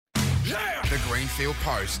The Greenfield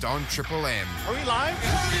Post on Triple M. Are we live?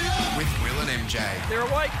 With Will and MJ. They're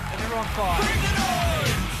awake and they're on fire.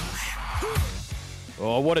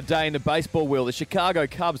 Oh, what a day in the baseball world. The Chicago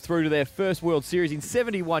Cubs through to their first World Series in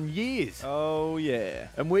 71 years. Oh, yeah.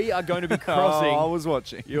 And we are going to be crossing... I was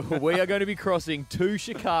watching. We are going to be crossing to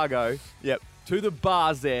Chicago. Yep. To the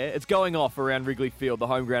bars there. It's going off around Wrigley Field, the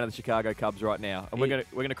home ground of the Chicago Cubs right now. And we're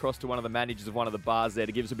going to cross to one of the managers of one of the bars there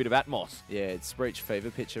to give us a bit of atmos. Yeah, it's breach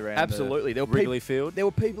fever pitch around Absolutely. the Wrigley Field. There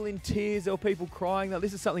were people in tears. There were people crying. Now,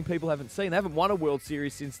 this is something people haven't seen. They haven't won a World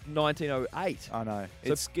Series since 1908. I know.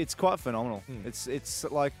 So It's quite phenomenal. It's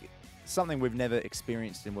like something we've never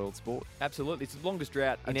experienced in world sport. Absolutely. It's the longest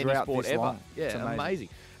drought in any drought sport this ever. long. Yeah, It's amazing.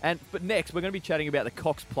 But next, we're going to be chatting about the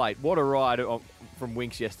Cox Plate. What a ride from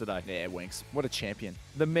Winks yesterday. Yeah, Winks. What a champion.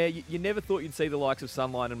 The mayor, you never thought you'd see the likes of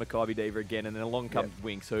Sunline and Maccabi Diva again, and then along comes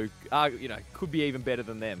Winks, who are, could be even better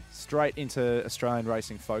than them. Straight into Australian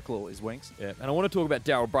racing folklore is Winks. Yeah, and I want to talk about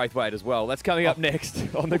Darryl Braithwaite as well. That's coming up next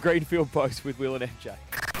on the Greenfield Post with Will and MJ.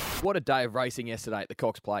 What a day of racing yesterday at the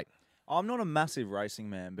Cox Plate. I'm not a massive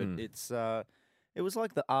racing man, but it was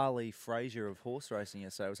like the Ali Frazier of horse racing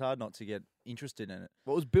yesterday. It was hard not to get interested in it.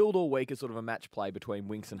 Well, it was billed all week as sort of a match play between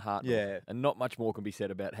Winks and Hartnell. Yeah. And not much more can be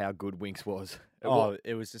said about how good Winks was.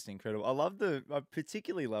 It was just incredible. I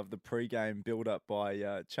particularly love the pre-game build-up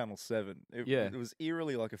by Channel 7. It was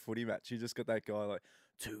eerily like a footy match. You just got that guy like,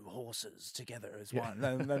 two horses together as one.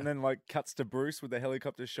 And then like cuts to Bruce with the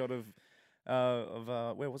helicopter shot of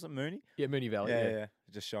where was it, Mooney? Yeah, Mooney Valley. Yeah.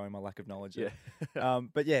 Just showing my lack of knowledge. Yeah.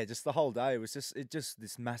 But yeah, just the whole day, it was just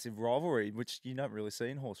this massive rivalry, which you don't really see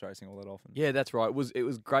in horse racing all that often. Yeah, that's right. It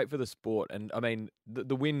was great for the sport, and I mean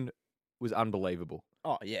the win was unbelievable.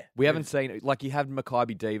 Oh yeah, we haven't seen like you have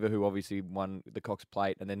Maccabi Diva, who obviously won the Cox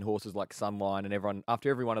Plate, and then horses like Sunline, and everyone after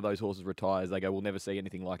every one of those horses retires, they go, "We'll never see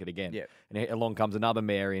anything like it again." Yeah, and along comes another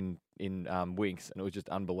mare in Winks, and it was just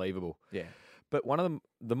unbelievable. Yeah. But one of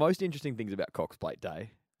the most interesting things about Cox Plate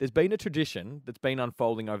Day, there's been a tradition that's been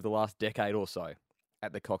unfolding over the last decade or so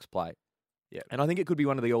at the Cox Plate. Yeah. And I think it could be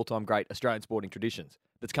one of the all-time great Australian sporting traditions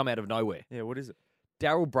that's come out of nowhere. Yeah, what is it?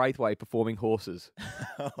 Darryl Braithwaite performing horses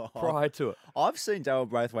prior to it. I've seen Darryl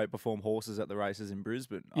Braithwaite perform horses at the races in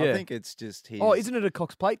Brisbane. Yeah. I think it's just his... Oh, isn't it a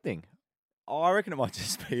Cox Plate thing? Oh, I reckon it might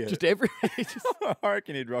just be I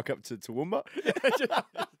reckon he'd rock up to Toowoomba.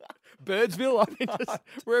 Birdsville, I mean, just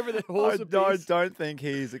wherever the horse I don't think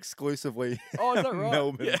he's exclusively is that right?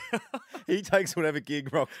 Melbourne. Yeah. He takes whatever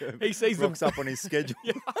gig rocks up on his schedule.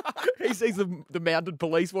 Yeah. He sees the mounted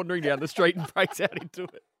police wandering down the street and breaks out into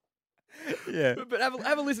it. Yeah. But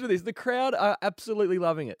have a listen to this. The crowd are absolutely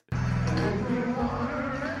loving it. Oh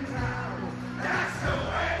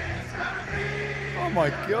my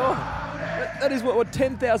God. That is what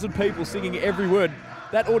 10,000 people singing every word.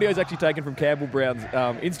 That audio is actually taken from Campbell Brown's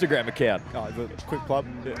Instagram account. Oh, the quick plug.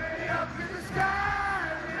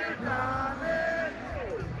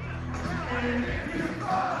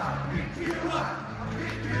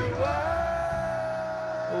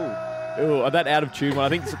 Oh, that out of tune one. I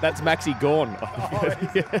think that's Maxi Gorn.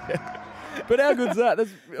 But how good's that?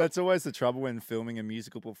 That's always the trouble when filming a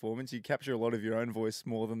musical performance. You capture a lot of your own voice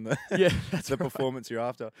more than the performance you're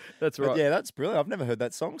after. That's right. But yeah, that's brilliant. I've never heard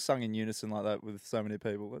that song sung in unison like that with so many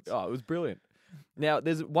people. It was brilliant. Now,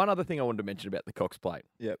 there's one other thing I wanted to mention about the Cox Plate.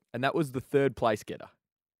 Yep. And that was the third place getter.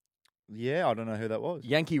 Yeah, I don't know who that was.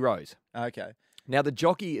 Yankee Rose. Okay. Now, the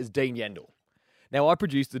jockey is Dean Yendall. Now, I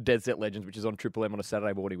produced the Dead Set Legends, which is on Triple M on a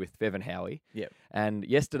Saturday morning with Fev and Howie. Yep. And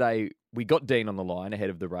yesterday, we got Dean on the line ahead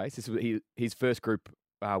of the race. This was his first Group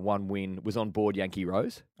 1 win was on board Yankee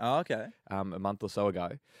Rose. Oh, okay. A month or so ago.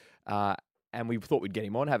 And we thought we'd get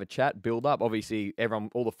him on, have a chat, build up. Obviously,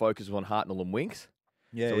 all the focus was on Hartnell and Winks.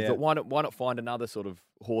 Yeah, so we thought, why not find another sort of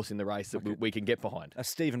horse in the race that we can get behind? A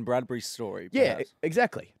Stephen Bradbury story, Yeah, perhaps.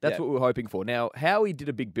 exactly. That's what we were hoping for. Now, Howie did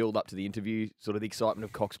a big build-up to the interview, sort of the excitement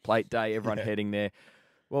of Cox Plate Day, everyone heading there.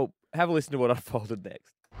 Well, have a listen to what unfolded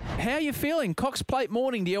next. How are you feeling? Cox Plate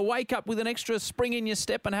morning. Do you wake up with an extra spring in your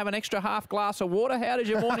step and have an extra half glass of water? How does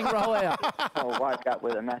your morning roll out? I woke up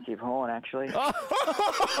with a massive horn, actually. What?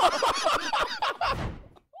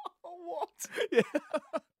 Yeah.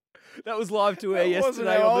 That was live to air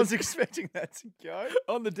yesterday. I was expecting that to go.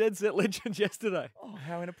 On the Dead Set Legends yesterday. Oh,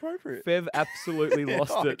 how inappropriate. Fev absolutely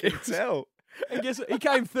lost I it. can tell. And guess what? He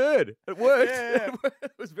came third. It worked. Yeah.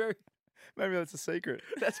 It was very... Maybe that's a secret.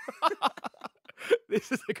 That's This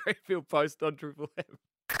is the Greenfield Post on Triple M.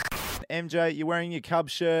 MJ, you're wearing your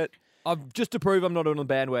Cubs shirt. Just to prove I'm not on the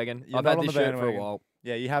bandwagon. I've had this shirt for a while.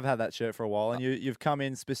 Yeah, you have had that shirt for a while, and you've come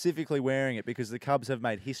in specifically wearing it because the Cubs have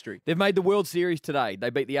made history. They've made the World Series today. They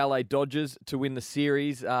beat the LA Dodgers to win the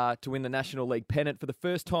series, to win the National League pennant for the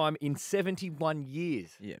first time in 71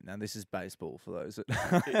 years. Yeah, now this is baseball for those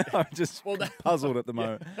that I'm just puzzled at the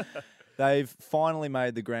moment. They've finally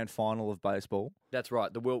made the grand final of baseball. That's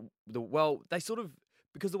right. They sort of,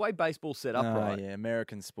 because the way baseball's set up, right? Yeah,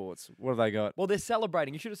 American sports. What have they got? Well, they're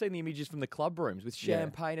celebrating. You should have seen the images from the club rooms with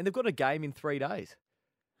champagne, and they've got a game in 3 days.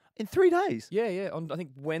 In 3 days? Yeah. I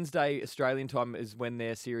think Wednesday Australian time is when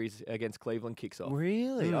their series against Cleveland kicks off.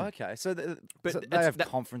 Really? Okay. So they have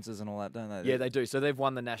conferences and all that, don't they? Yeah, they do. So they've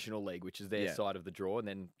won the National League, which is their side of the draw, and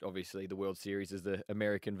then obviously the World Series is the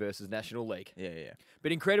American versus National League. Yeah.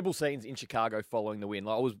 But incredible scenes in Chicago following the win.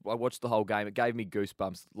 Like I watched the whole game. It gave me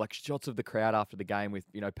goosebumps. Like shots of the crowd after the game with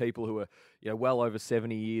people who were well over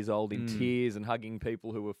 70 years old in tears and hugging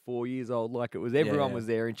people who were 4 years old. Like it was everyone was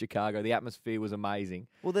there in Chicago. The atmosphere was amazing.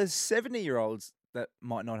 Well, there's 70-year-olds that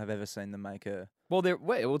might not have ever seen them make a. Well,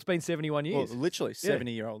 it's been 71 years. Well, literally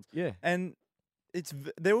 70-year-olds. Yeah, and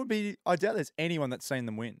there would be. I doubt there's anyone that's seen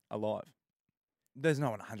them win alive. There's no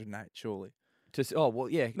one 108, surely. No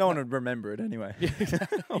one would remember it anyway.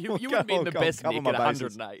 you wouldn't be in the best nick at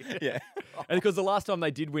 108. Yeah. And because the last time they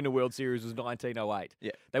did win a World Series was 1908.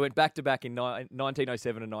 Yeah. They went back-to-back in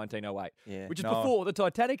 1907 and 1908. Yeah. Which is before the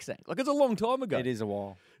Titanic sank. Like, it's a long time ago. It is a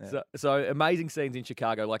while. Yeah. So amazing scenes in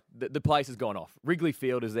Chicago. Like, the place has gone off. Wrigley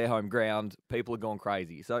Field is their home ground. People have gone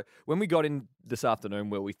crazy. So when we got in this afternoon,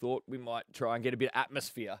 where we thought we might try and get a bit of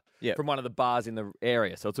atmosphere from one of the bars in the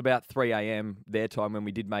area. So it's about 3 a.m. their time when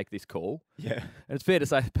we did make this call. Yeah. And it's fair to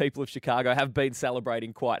say the people of Chicago have been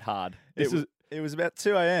celebrating quite hard. It was about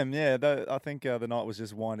 2 a.m. Yeah, I think the night was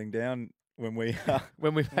just winding down when we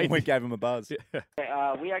gave them a buzz.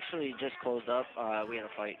 Yeah. We actually just closed up. We had a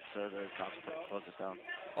fight, so the cops closed us down.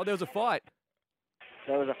 Oh, there was a fight.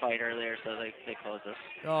 There was a fight earlier, so they closed us.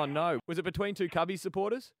 Oh no! Was it between two Cubbies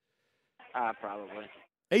supporters? Probably.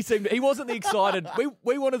 He wasn't the excited.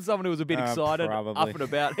 We wanted someone who was a bit excited, probably. up and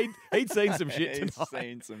about. He'd seen some shit tonight. He's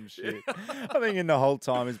seen some shit. I think in the whole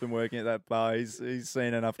time he's been working at that bar, he's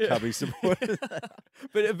seen enough Cubby supporters.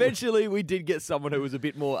 But eventually we did get someone who was a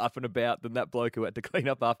bit more up and about than that bloke who had to clean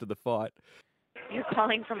up after the fight. You're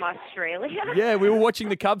calling from Australia? Yeah, we were watching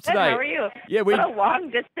the Cubs today. How are you? Yeah, what a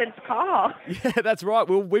long-distance call. Yeah, that's right.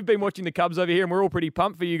 We've been watching the Cubs over here, and we're all pretty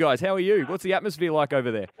pumped for you guys. How are you? What's the atmosphere like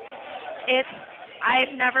over there?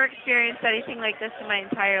 I've never experienced anything like this in my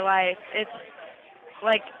entire life. It's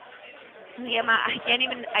like, I can't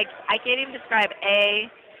even describe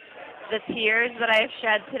the tears that I've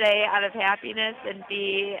shed today out of happiness, and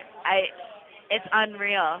it's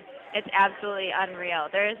unreal. It's absolutely unreal.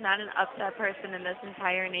 There is not an upset person in this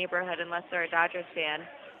entire neighborhood unless they're a Dodgers fan.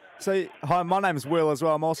 So, hi, my name's Will as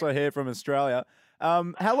well. I'm also here from Australia.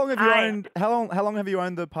 How long have you owned? How long have you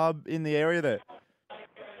owned the pub in the area there?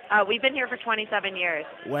 We've been here for 27 years.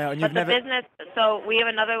 Wow, and you've never... business, so we have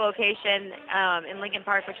another location in Lincoln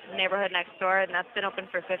Park, which is the neighborhood next door, and that's been open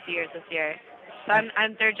for 50 years this year. So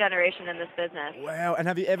I'm third generation in this business. Wow, and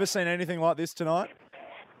have you ever seen anything like this tonight?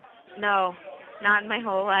 No, not in my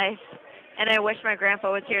whole life. And I wish my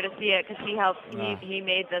grandpa was here to see it because he helped. He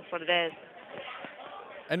made this what it is.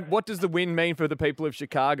 And what does the win mean for the people of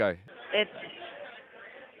Chicago?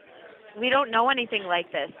 We don't know anything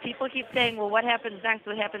like this. People keep saying, well, what happens next?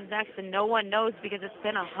 What happens next? And no one knows because it's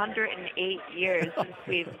been 108 years since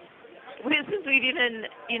we've even,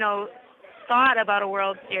 thought about a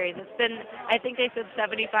World Series. It's been, I think they said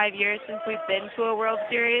 75 years since we've been to a World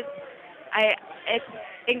Series. It's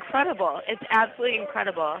incredible. It's absolutely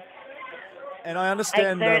incredible. And I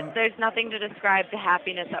understand... There's nothing to describe the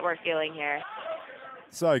happiness that we're feeling here.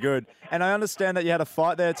 So good. And I understand that you had a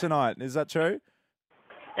fight there tonight. Is that true?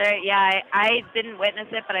 I didn't witness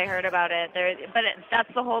it, but I heard about it. That's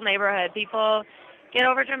the whole neighborhood. People get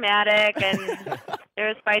over dramatic, and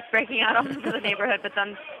there's fights breaking out all over the neighborhood. But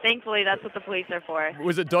then, thankfully, that's what the police are for.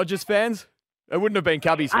 Was it Dodgers fans? It wouldn't have been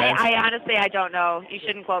Cubbies fans. I honestly, I don't know. You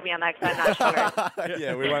shouldn't quote me on that because I'm not sure.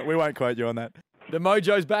 Yeah, we won't quote you on that. The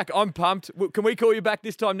mojo's back. I'm pumped. Can we call you back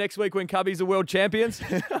this time next week when Cubbies are world champions?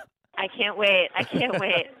 I can't wait.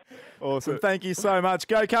 Awesome. Thank you so much.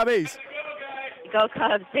 Go Cubbies. Go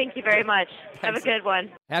Cubs. Thank you very much. Have a good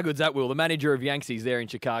one. How good's that, Will? The manager of Yankees there in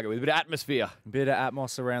Chicago with a bit of atmosphere. A bit of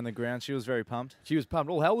atmos around the ground. She was very pumped. She was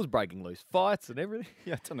pumped. All hell was breaking loose. Fights and everything.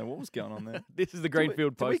 Yeah, I don't know what was going on there. This is the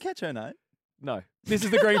Greenfield Post. Did we catch her name? No. This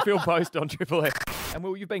is the Greenfield Post on Triple M. And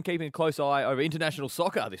Will, you've been keeping a close eye over international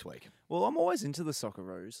soccer this week. Well, I'm always into the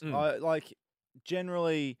Socceroos.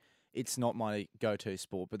 Generally, it's not my go-to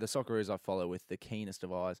sport, but the Socceroos I follow with the keenest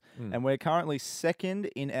of eyes. And we're currently second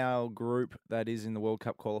in our group that is in the World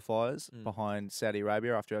Cup qualifiers behind Saudi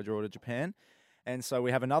Arabia after our draw to Japan. And so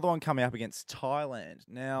we have another one coming up against Thailand.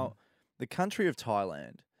 Now, the country of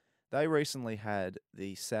Thailand, they recently had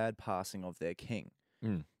the sad passing of their king.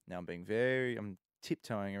 Now, I'm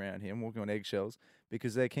tiptoeing around here. I'm walking on eggshells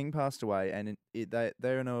because their king passed away, and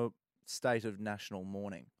they're in a state of national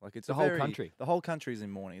mourning. Like it's the whole country. The whole country's in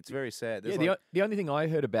mourning. It's very sad. The only thing I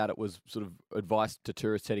heard about it was sort of advice to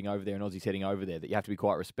tourists heading over there and Aussies heading over there that you have to be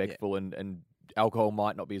quite respectful and alcohol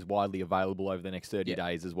might not be as widely available over the next 30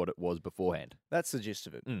 days as what it was beforehand. That's the gist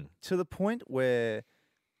of it. To the point where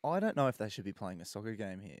I don't know if they should be playing a soccer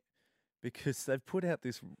game here because they've put out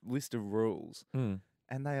this list of rules and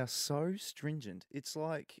they are so stringent. It's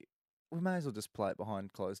like we may as well just play it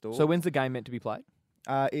behind closed doors. So when's the game meant to be played?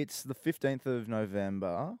 It's the 15th of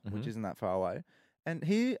November, which isn't that far away. And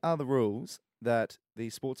here are the rules that the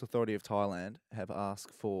Sports Authority of Thailand have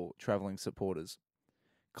asked for travelling supporters.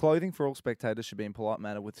 Clothing for all spectators should be in polite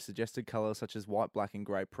manner with suggested colours such as white, black and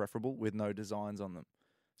grey preferable with no designs on them.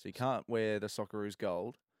 So you can't wear the Socceroos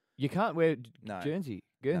gold. You can't wear Guernseys.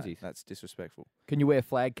 No, that's disrespectful. Can you wear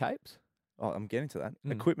flag capes? Oh, I'm getting to that.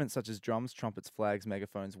 Equipment such as drums, trumpets, flags,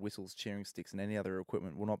 megaphones, whistles, cheering sticks, and any other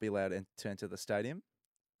equipment will not be allowed to enter the stadium.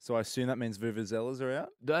 So I assume that means vuvuzelas are out?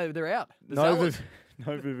 No, they're out. No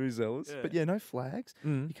vuvuzelas. Yeah. But no flags.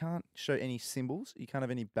 You can't show any symbols. You can't have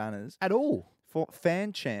any banners. At all. For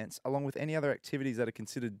fan chants, along with any other activities that are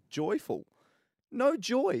considered joyful. No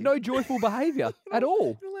joy. No joyful behaviour at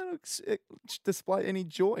all. You're not allowed to display any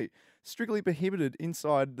joy. Strictly prohibited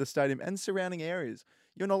inside the stadium and surrounding areas.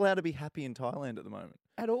 You're not allowed to be happy in Thailand at the moment.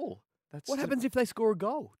 At all. What happens if they score a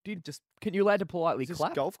goal? Can you allowed to politely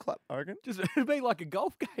clap? Golf clap, I reckon. It'll be like a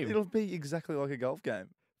golf game. It'll be exactly like a golf game.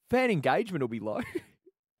 Fan engagement will be low.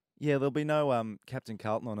 Yeah, there'll be no Captain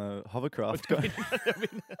Carlton on a hovercraft.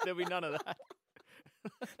 There'll be none of that.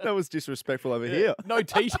 That was disrespectful over here. No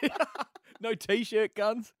t-shirt. No t-shirt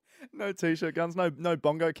guns. No t-shirt guns. No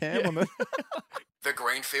bongo cam on the. The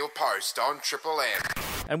Greenfield Post on Triple M.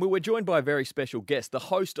 And we were joined by a very special guest, the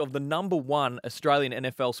host of the #1 Australian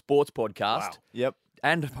NFL sports podcast. Wow. Yep.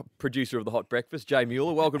 And producer of The Hot Breakfast, Jay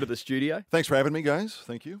Mueller. Welcome to the studio. Thanks for having me, guys.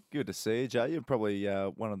 Thank you. Good to see you, Jay. You're probably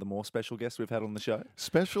one of the more special guests we've had on the show.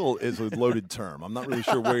 Special is a loaded term. I'm not really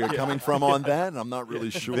sure where you're coming from on that, and I'm not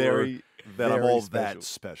really sure that I'm all special. that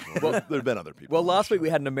special. Well, there have been other people. Well, last week we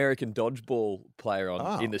had an American dodgeball player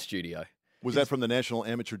on in the studio. Was that from the National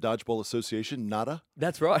Amateur Dodgeball Association, NADA?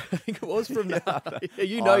 That's right. I think it was from NADA.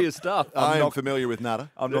 You know your stuff. I'm not familiar with NADA.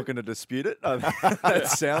 I'm not going to dispute it. That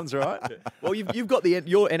sounds right. Well, you've got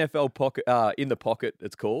your NFL pocket in the pocket.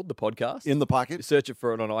 It's called the podcast. In the pocket. Search it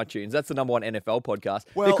for it on iTunes. That's the #1 NFL podcast.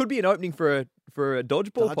 Well, there could be an opening for a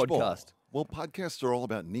dodgeball podcast. Well, podcasts are all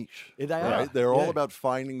about niche. They are. Right? They're all about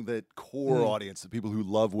finding that core audience, the people who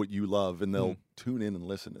love what you love, and they'll tune in and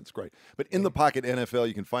listen. It's great. But In the Pocket NFL,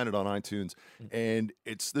 you can find it on iTunes, and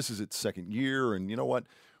this is its second year, and you know what?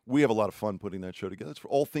 We have a lot of fun putting that show together. It's for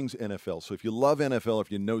all things NFL. So if you love NFL, if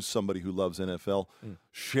you know somebody who loves NFL,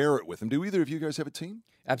 share it with them. Do either of you guys have a team?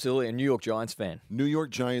 Absolutely. A New York Giants fan. New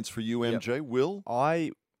York Giants for you, MJ. Yep. Will?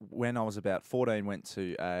 When I was about 14, went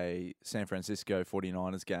to a San Francisco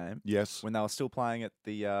 49ers game. Yes. When they were still playing at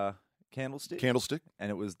the Candlestick. Candlestick. And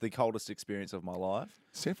it was the coldest experience of my life.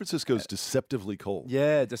 San Francisco's deceptively cold.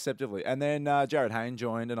 Yeah, deceptively. And then Jared Hayne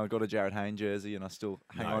joined, and I got a Jared Hayne jersey, and I still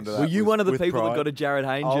hang on to that. Were you one of the people pride. that got a Jared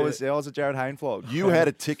Hayne jersey? I was a Jared Hayne flog. You had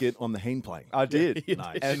a ticket on the Hayne plane. I did.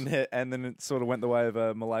 Nice. And then it sort of went the way of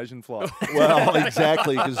a Malaysian flight. Well,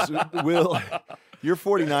 exactly, because your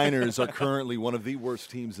 49ers are currently one of the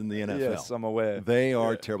worst teams in the NFL. Yes, I'm aware. They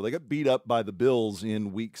are terrible. They got beat up by the Bills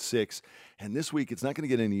in Week 6, and this week it's not going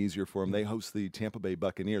to get any easier for them. They host the Tampa Bay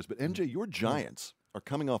Buccaneers. But, MJ, your Giants are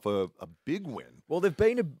coming off a big win. Well, they've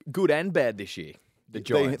been good and bad this year, the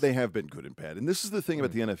Giants. They have been good and bad. And this is the thing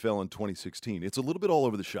about the NFL in 2016. It's a little bit all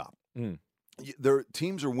over the shop. Their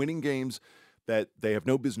teams are winning games that they have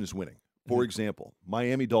no business winning. For example,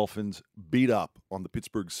 Miami Dolphins beat up on the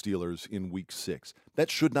Pittsburgh Steelers in Week 6. That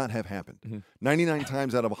should not have happened. 99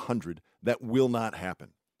 times out of 100, that will not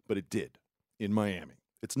happen. But it did in Miami.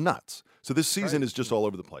 It's nuts. So this season is just all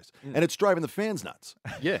over the place. And it's driving the fans nuts.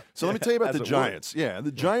 Yeah. So let me tell you about the Giants. Yeah,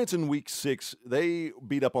 the Giants in Week 6, they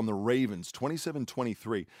beat up on the Ravens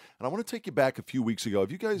 27-23. And I want to take you back a few weeks ago. Are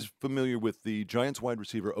you guys familiar with the Giants wide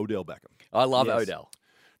receiver Odell Beckham? I love Odell.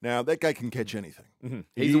 Now, that guy can catch anything. Mm-hmm.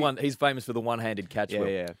 He's the one. He's famous for the one-handed catch.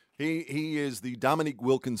 Yeah. He is the Dominique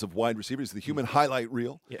Wilkins of wide receivers, the human highlight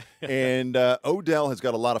reel. Yeah. And Odell has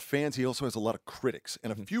got a lot of fans. He also has a lot of critics.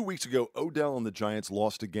 And a few weeks ago, Odell and the Giants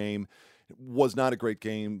lost a game. It was not a great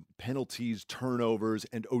game. Penalties, turnovers,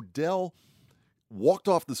 and Odell walked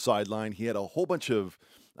off the sideline. He had a whole bunch of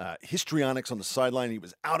histrionics on the sideline. He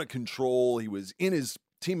was out of control. He was in his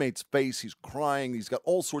teammate's face. He's crying. He's got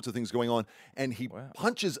all sorts of things going on. And he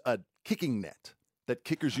punches a kicking net that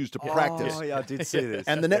kickers use to practice. Oh, yeah, I did see this.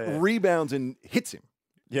 And the net rebounds and hits him.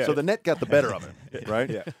 Yeah. So the net got the better of him, right?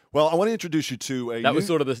 Yeah. Well, I want to introduce you to a That was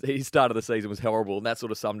sort of his start of the season was horrible, and that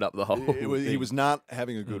sort of summed up the whole he was not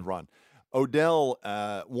having a good run. Odell,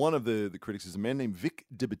 one of the critics is a man named Vic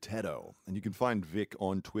DiBitetto, and you can find Vic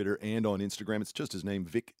on Twitter and on Instagram. It's just his name,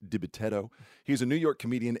 Vic DiBitetto. He's a New York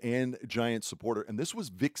comedian and Giants supporter, and this was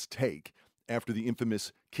Vic's take after the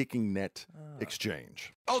infamous kicking net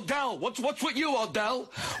exchange. Odell, what's with you, Odell?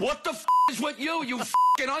 What the is with you, you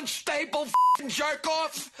unstable jerk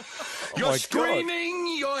off? You're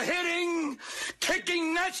screaming, you're hitting,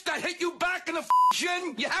 kicking nets that hit you back in the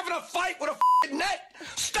shin. You're having a fight with a net.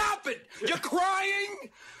 Stop it. You're crying.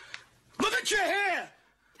 Look at your hair.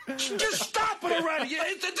 Just stop it already.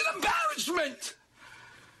 It's an embarrassment.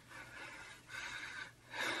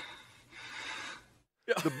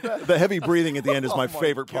 The heavy breathing at the end is my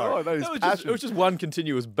favorite part. It was just one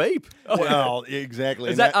continuous beep. Well,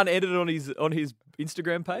 exactly. Is that unedited on his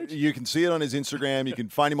Instagram page? You can see it on his Instagram. You can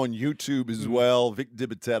find him on YouTube as well. Vic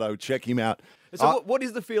DiBitetto. Check him out. So what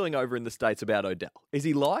is the feeling over in the States about Odell? Is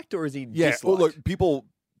he liked or is he disliked? Well, look, people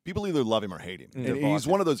either love him or hate him. And he's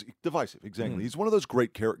one of those divisive, exactly. He's one of those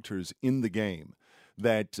great characters in the game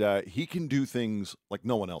that he can do things like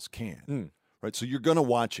no one else can. Right? So you're going to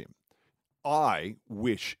watch him. I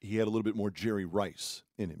wish he had a little bit more Jerry Rice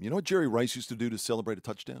in him. You know what Jerry Rice used to do to celebrate a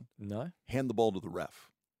touchdown? No. Hand the ball to the ref.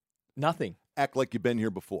 Nothing. Act like you've been here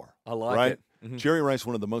before. I like right? it. Mm-hmm. Jerry Rice,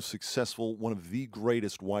 one of the most successful, one of the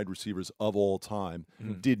greatest wide receivers of all time,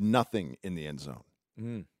 did nothing in the end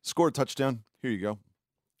zone. Scored a touchdown. Here you go.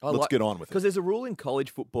 Let's get on with it. Because there's a rule in college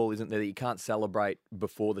football, isn't there, that you can't celebrate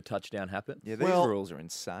before the touchdown happens? Yeah, these rules are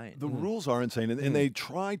insane. The rules are insane, and they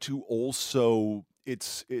try to also.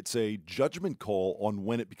 It's a judgment call on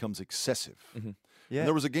when it becomes excessive. Yeah. And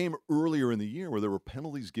there was a game earlier in the year where there were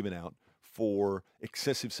penalties given out for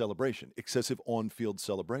excessive celebration, excessive on-field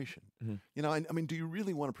celebration. You know, I mean, do you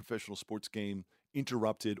really want a professional sports game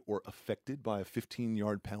interrupted or affected by a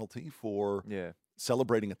 15-yard penalty for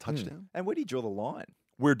celebrating a touchdown? And where do you draw the line?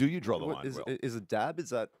 Where do you draw the line? Is a dab?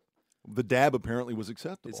 Is that the dab? Apparently was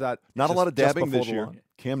acceptable. Is that not a lot of dabbing this the year? line?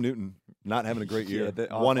 Cam Newton not having a great year.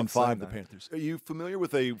 1 in 5. The Panthers. Are you familiar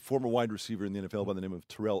with a former wide receiver in the NFL by the name of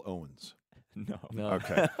Terrell Owens? No.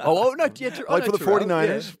 Okay. No. Yeah, played for the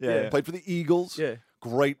 49ers. Yeah. Played for the Eagles. Yeah.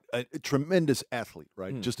 Great, a tremendous athlete,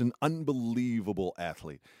 right? Just an unbelievable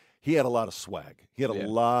athlete. He had a lot of swag. He had a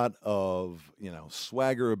lot of,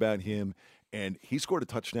 swagger about him, and he scored a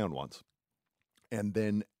touchdown once. And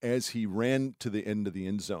then as he ran to the end of the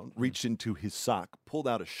end zone, reached into his sock, pulled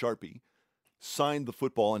out a Sharpie, signed the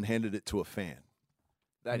football, and handed it to a fan.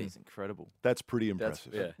 That is incredible. That's pretty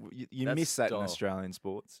impressive. You miss that in Australian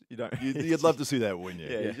sports. You don't. You'd love to see that, wouldn't you?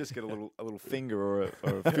 Yeah, you just get a little finger or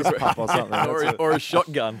a fist pump or something, or a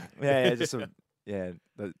shotgun. Yeah, just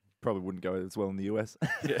that probably wouldn't go as well in the US.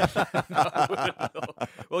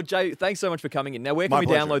 Well, Jay, thanks so much for coming in. Now, where can we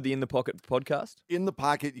download the In the Pocket podcast? In the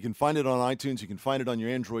Pocket, you can find it on iTunes. You can find it on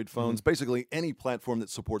your Android phones. Basically, any platform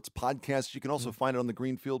that supports podcasts. You can also find it on the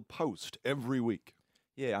Greenfield Post every week.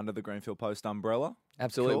 Yeah, under the Greenfield Post umbrella.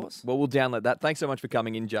 Absolutely. Well, we'll download that. Thanks so much for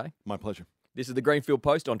coming in, Jay. My pleasure. This is the Greenfield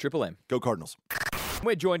Post on Triple M. Go Cardinals.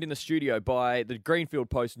 We're joined in the studio by the Greenfield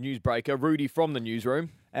Post newsbreaker, Rudy from the newsroom.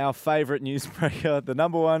 Our favourite newsbreaker, the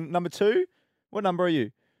number one, number two. What number are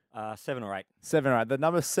you? 7 or 8. 7 or 8. The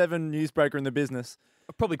number 7 newsbreaker in the business.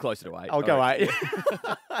 Probably closer to 8. I'll go 8.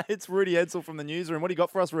 It's Rudy Edsel from the newsroom. What do you got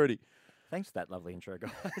for us, Rudy? Thanks for that lovely intro,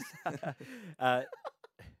 guys.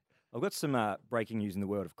 I've got some breaking news in the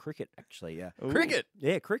world of cricket, actually. Cricket?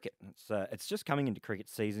 Yeah, cricket. It's just coming into cricket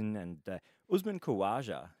season, and Usman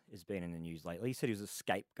Khawaja has been in the news lately. He said he was a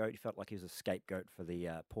scapegoat. He felt like he was a scapegoat for the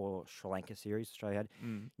poor Sri Lanka series Australia had.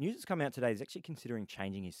 News has come out today. He's actually considering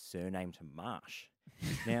changing his surname to Marsh.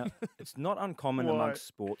 Now, it's not uncommon amongst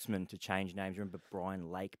sportsmen to change names. Remember, Brian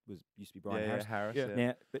Lake used to be Brian Harris. Harris. Yeah.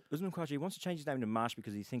 Now, but Usman Khawaja, he wants to change his name to Marsh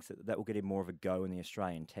because he thinks that will get him more of a go in the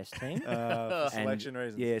Australian Test team. For selection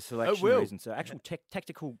reasons. Yeah, selection reasons. So actual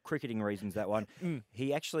tactical cricketing reasons, that one.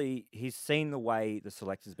 He's seen the way the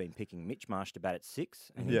selectors been picking Mitch Marsh to bat at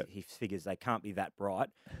 6, and he figures they can't be that bright.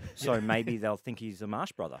 So maybe they'll think he's a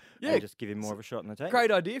Marsh brother. Yeah. And just give him more of a shot in the team.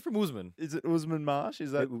 Great idea from Usman. Is it Usman Marsh?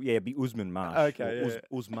 Is that? It'd be Usman Marsh. Okay,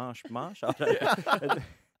 Or Marsh. I don't know.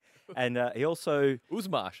 And he also...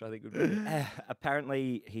 Usmarsh, I think would be.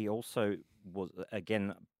 Apparently, he also was,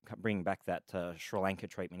 again, bringing back that Sri Lanka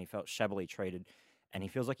treatment. He felt shabbily treated, and he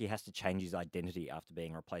feels like he has to change his identity after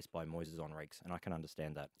being replaced by Moises Henriques, and I can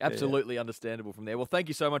understand that. Absolutely understandable from there. Well, thank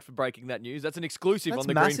you so much for breaking that news. That's an exclusive That's on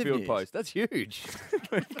the massive Greenfield news. Post. That's huge.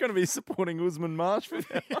 We're going to be supporting Usman Marsh for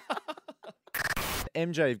now.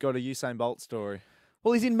 MJ, you've got a Usain Bolt story.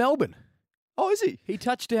 Well, he's in Melbourne. Oh, is he? He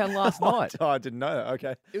touched down last night. Oh, I didn't know that.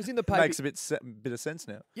 Okay. It was in the paper. Makes a bit of sense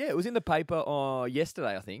now. Yeah, it was in the paper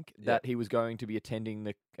yesterday, I think, that he was going to be attending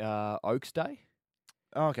the Oaks Day.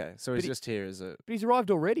 Oh, okay, so he's just here as a... But he's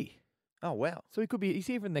arrived already. Oh, wow. So he's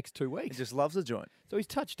here for the next 2 He weeks. just loves the joint. So he's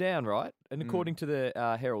touched down, right? And according to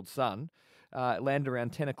the Herald Sun, it landed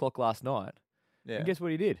around 10 o'clock last night. Yeah. And guess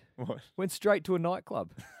what he did? What? Went straight to a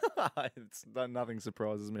nightclub. Nothing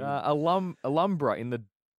surprises me. Alumbra in the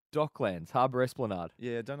Docklands, Harbour Esplanade.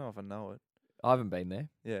 Yeah, I don't know if I know it. I haven't been there.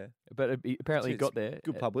 Yeah. But apparently he It's got there.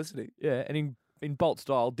 Good publicity. Yeah, and in Bolt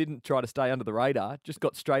style, didn't try to stay under the radar, just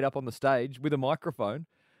got straight up on the stage with a microphone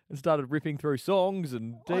and started ripping through songs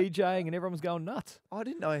and DJing, and everyone was going nuts. I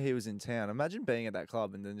didn't know he was in town. Imagine being at that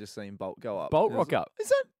club and then just seeing Bolt go up. Bolt rock up. Is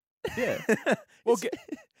that? Yeah. Well,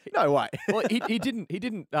 no way. well, he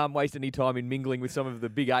didn't waste any time in mingling with some of the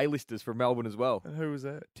big A-listers from Melbourne as well. Who was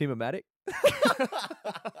that? Tim-O-Matic.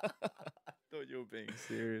 Thought you were being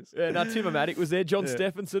serious. Yeah, no, Tim-O-Matic was there. John Yeah.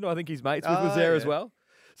 Stephenson, I think his mates was there as yeah. well.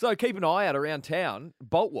 So keep an eye out around town.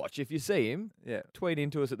 Bolt watch if you see him. Yeah. Tweet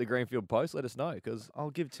into us at the Greenfield Post. Let us know because I'll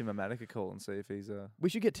give Tim-O-Matic a call and see if he's we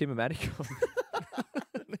should get Tim-O-Matic on.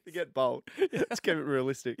 get Bolt. Let's keep it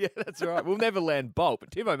realistic. Yeah, that's right. We'll never land Bolt,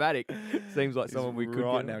 but Tim-O-Matic seems like He's someone we could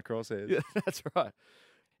right get in on. our crosshairs. Yeah, that's right.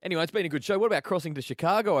 Anyway, it's been a good show. What about crossing to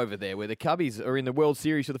Chicago over there, where the Cubbies are in the World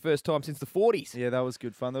Series for the first time since the 40s? Yeah, that was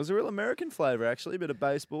good fun. There was a real American flavour, actually. A bit of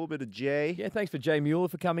baseball, a bit of Jay. Yeah, thanks for Jay Mueller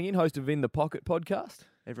for coming in, host of In the Pocket podcast.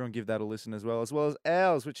 Everyone give that a listen as well as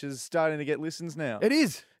ours, which is starting to get listens now. It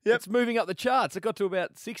is. Yep. It's moving up the charts. It got to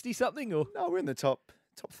about 60-something, or No, we're in the top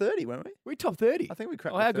 30, weren't we? we're top 30. I think we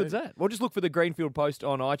cracked Oh, the how good's 30. that? Well, just look for the Greenfield Post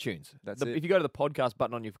on iTunes. That's it. If you go to the podcast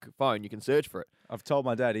button on your phone, you can search for it. I've told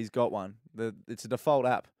my dad he's got one. It's a default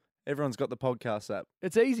app. Everyone's got the podcast app.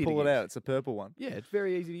 It's easy Pull to it use. out. It's a purple one. Yeah, it's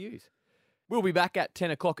very easy to use. We'll be back at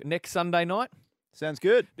 10 o'clock next Sunday night. Sounds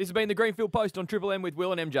good. This has been the Greenfield Post on Triple M with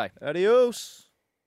Will and MJ. Adios.